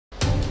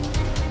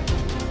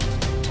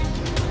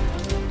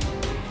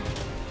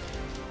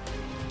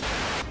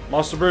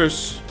Master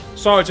Bruce,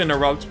 sorry to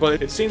interrupt,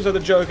 but it seems that the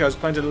Joker has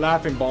planted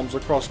laughing bombs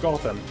across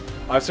Gotham.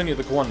 I've sent you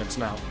the coordinates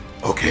now.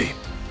 Okay,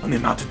 let me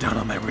mount it down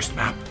on my wrist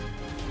map.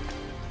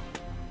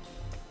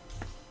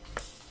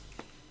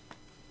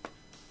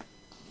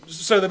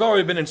 So they've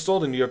already been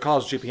installed into your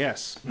car's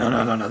GPS. No,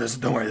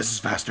 don't worry, this is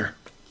faster.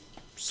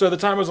 So the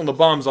timers on the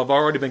bombs have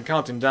already been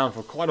counting down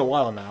for quite a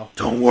while now.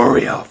 Don't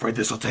worry, Alfred,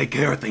 this'll take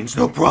care of things,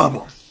 no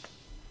problem.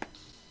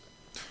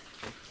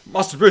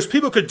 Master Bruce,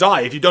 people could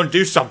die if you don't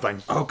do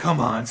something. Oh, come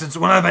on, since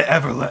when have I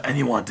ever let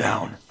anyone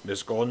down?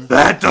 Miss Gordon?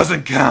 That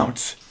doesn't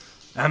count!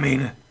 I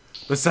mean,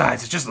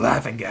 besides, it's just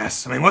laughing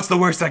gas. I mean, what's the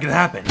worst that could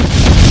happen?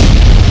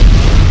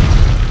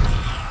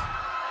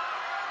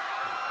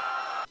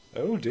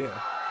 Oh dear.